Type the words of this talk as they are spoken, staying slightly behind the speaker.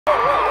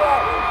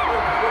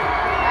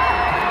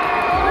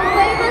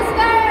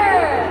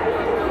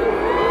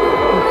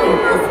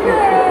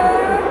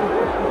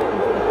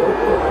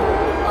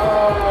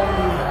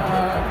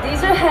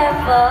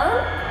fun?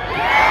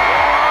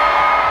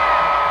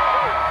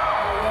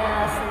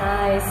 Yes,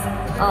 nice.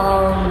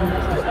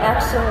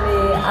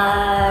 Actually, I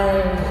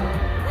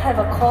have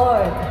a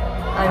cold.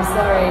 I'm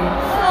sorry.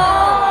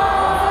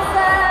 Oh, so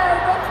sad.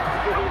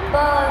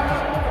 But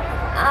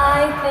I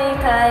think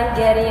I'm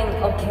getting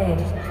okay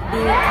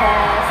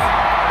because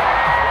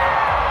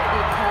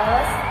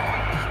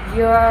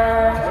your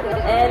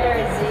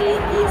energy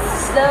is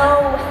so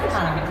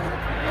high.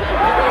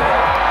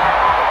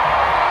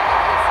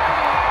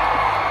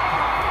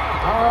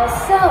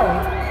 Also,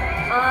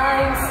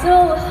 I'm so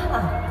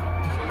high.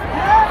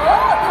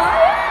 Oh,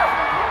 Dahyun!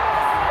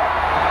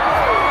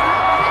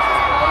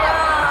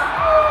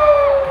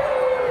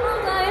 How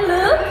I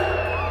look?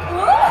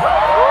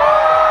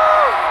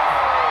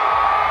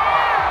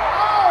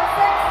 Oh,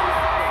 sexy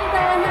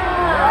Dahyun!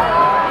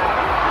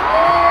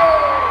 Yay!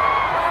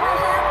 What a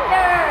hot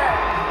girl!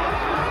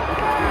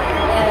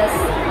 Yes,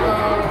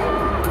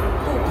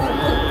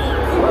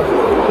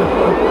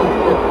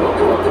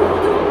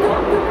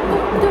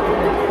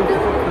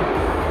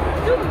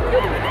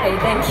 hey,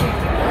 thank you.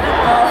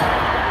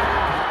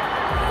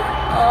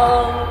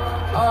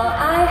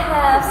 I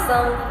have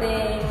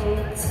something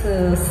to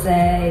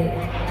say.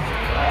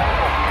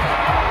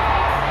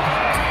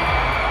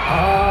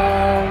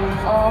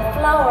 A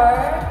flower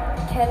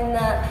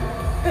cannot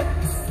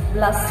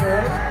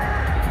blossom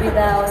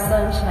without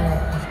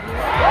sunshine.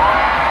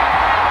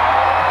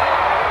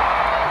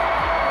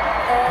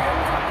 And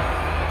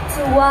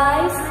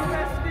Twice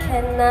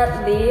cannot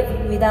live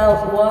without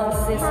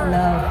one's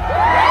love.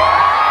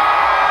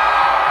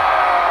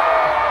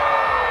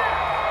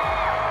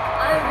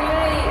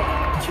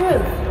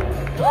 Truth.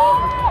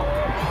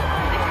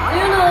 Do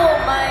you know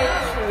my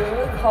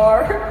true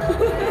heart? Do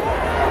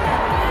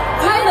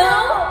you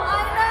know? I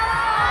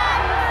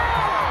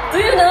know. Do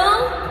you know?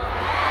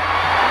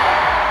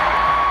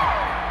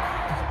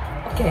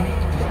 Okay.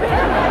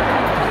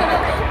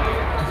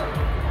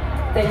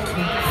 Thank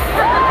you.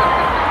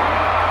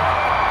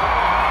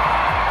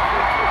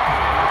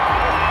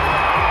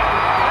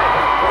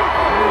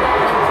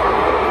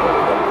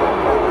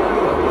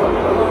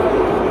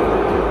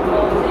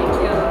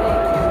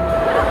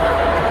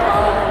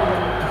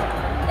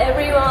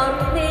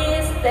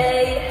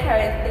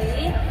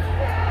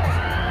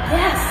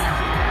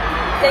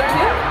 Thank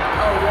you.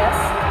 Oh yes.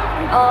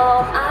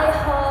 I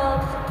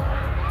hope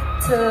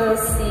to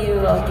see you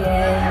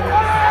again.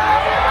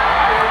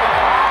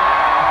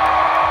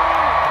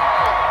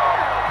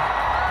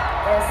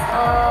 Yes.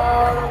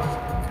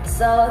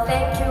 So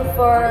thank you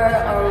for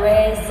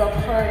always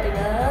supporting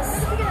us.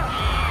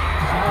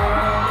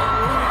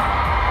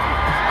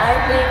 I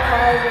think I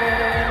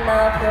will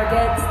not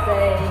forget to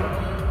say.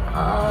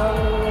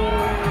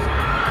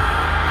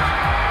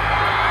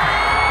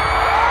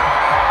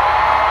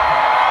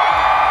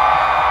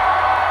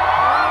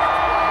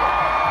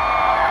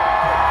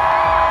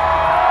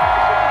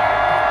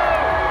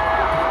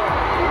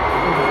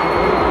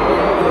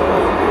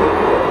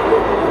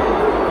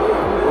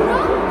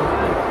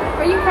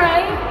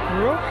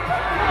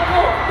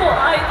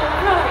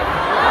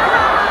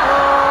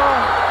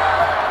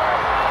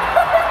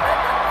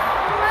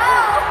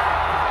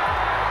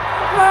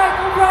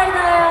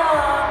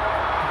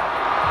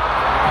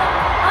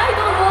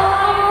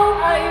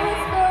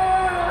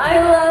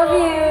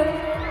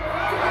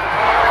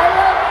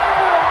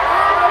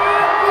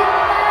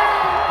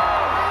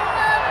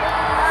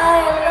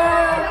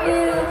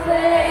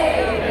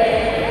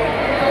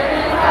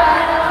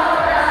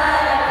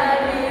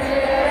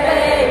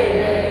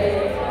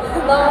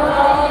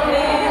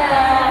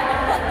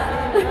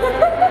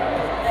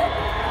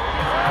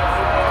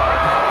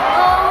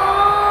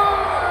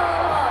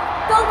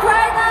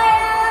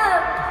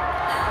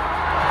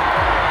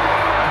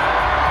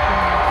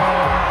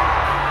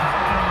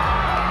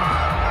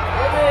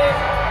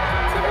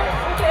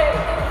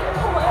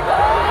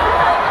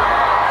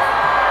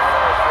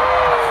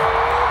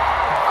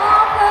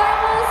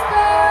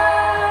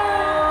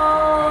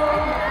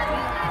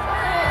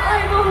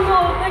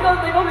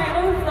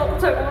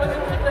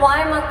 Why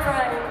am I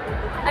crying?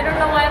 I don't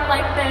know why I'm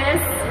like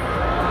this.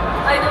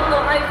 I don't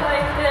know why I'm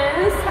like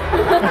this.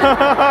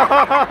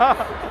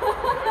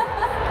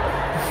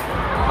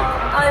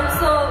 I'm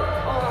so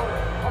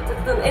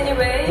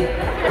anyway.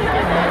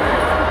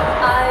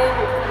 I'm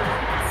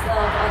so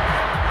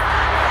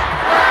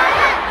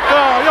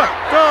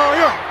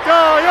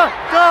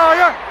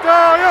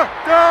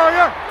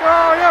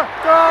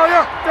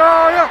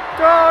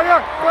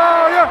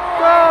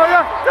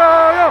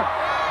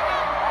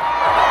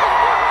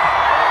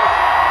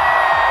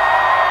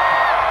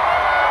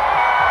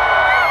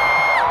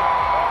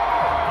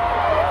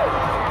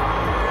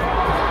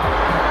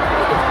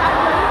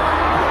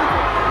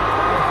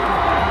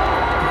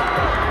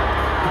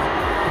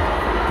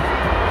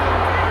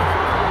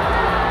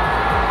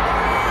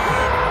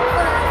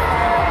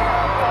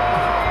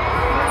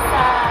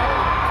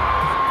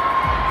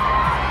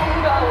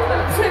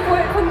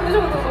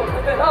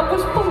하고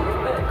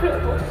싶었는데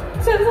그래도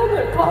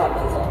최선을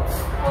다하면서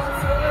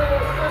원수를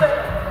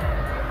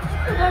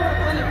그래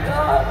보니까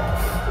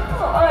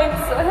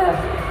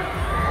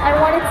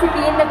to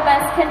be in the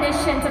best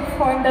condition to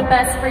perform the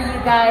best for you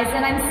guys,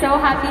 and I'm so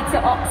happy to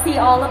see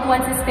all of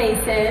one's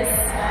faces.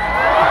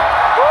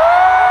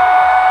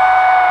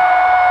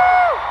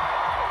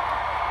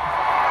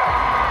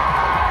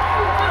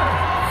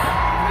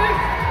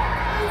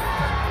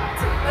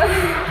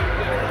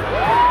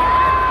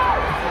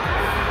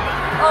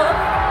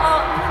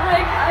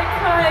 I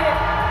cry.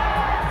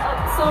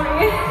 I'm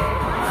sorry.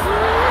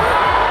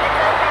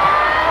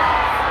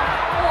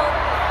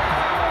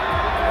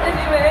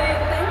 Anyway,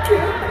 thank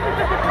you.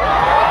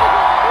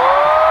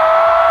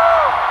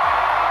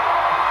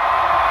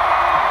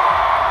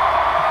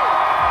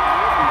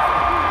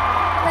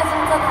 근데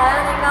진짜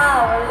다현이가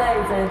원래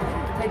이제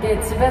되게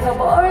집에서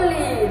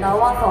멀리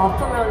나와서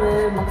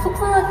아프면은 막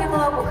속상하기도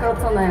하고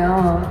그렇잖아요.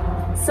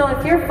 So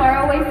if you're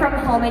far away from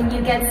home and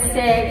you get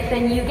sick,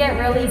 then you get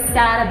really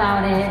sad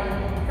about it.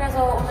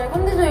 그래서 오늘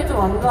컨디션이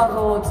좀 안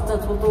좋아서 진짜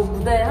저도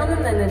무대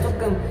하는 내내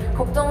조금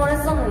걱정을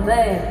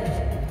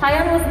했었는데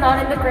Dahyun was not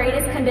in the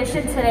greatest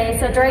condition today,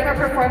 so during our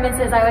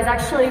performances, I was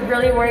actually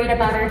really worried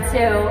about her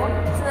too.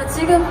 진짜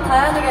지금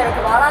다현이가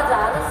이렇게 말하지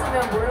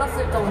않았으면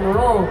몰랐을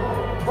정도로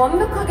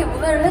완벽하게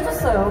무대를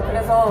해줬어요.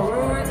 그래서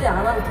울지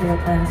않아도 돼요,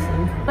 다현 씨.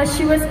 But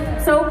she was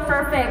so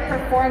perfect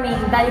performing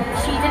that if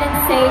she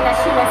didn't say that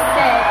she was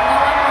sick,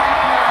 no one would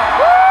have known.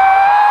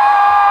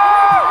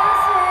 다현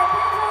씨의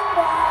텐션과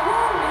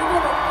호흡 리드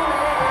덕분에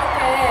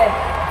이렇게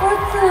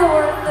폴트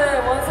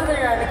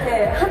원스들이랑 이렇게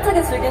핫하게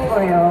즐긴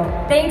거예요.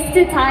 Thanks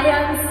to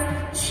Dahyun's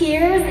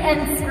cheers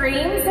and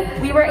screams,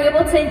 we were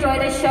able to enjoy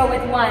the show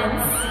with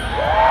once.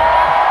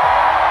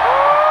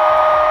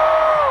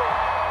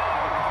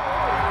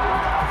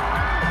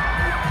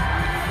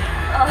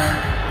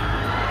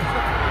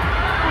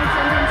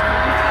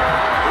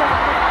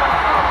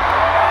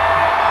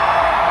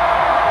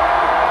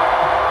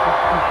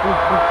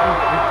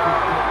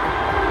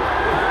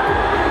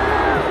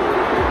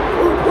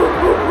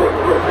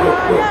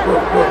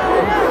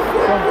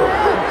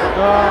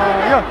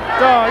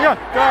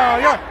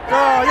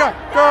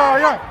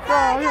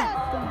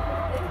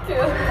 Thank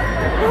you.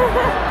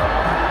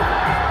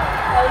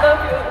 I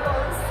love you.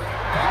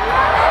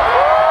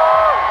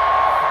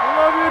 I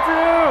love you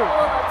too.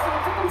 나 지금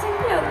조금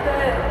창피한데.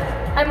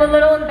 I'm a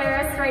little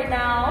embarrassed right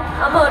now.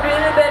 I'm a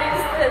really very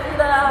sad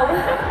now.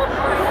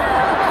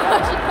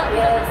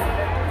 Yes.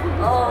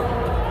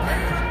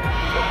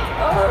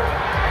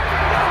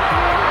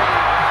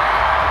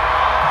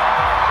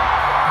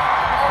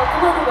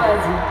 그만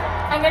울어야지.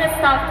 I'm gonna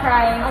stop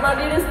crying. 나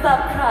really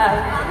stop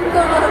crying.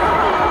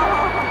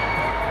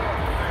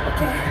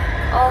 Okay.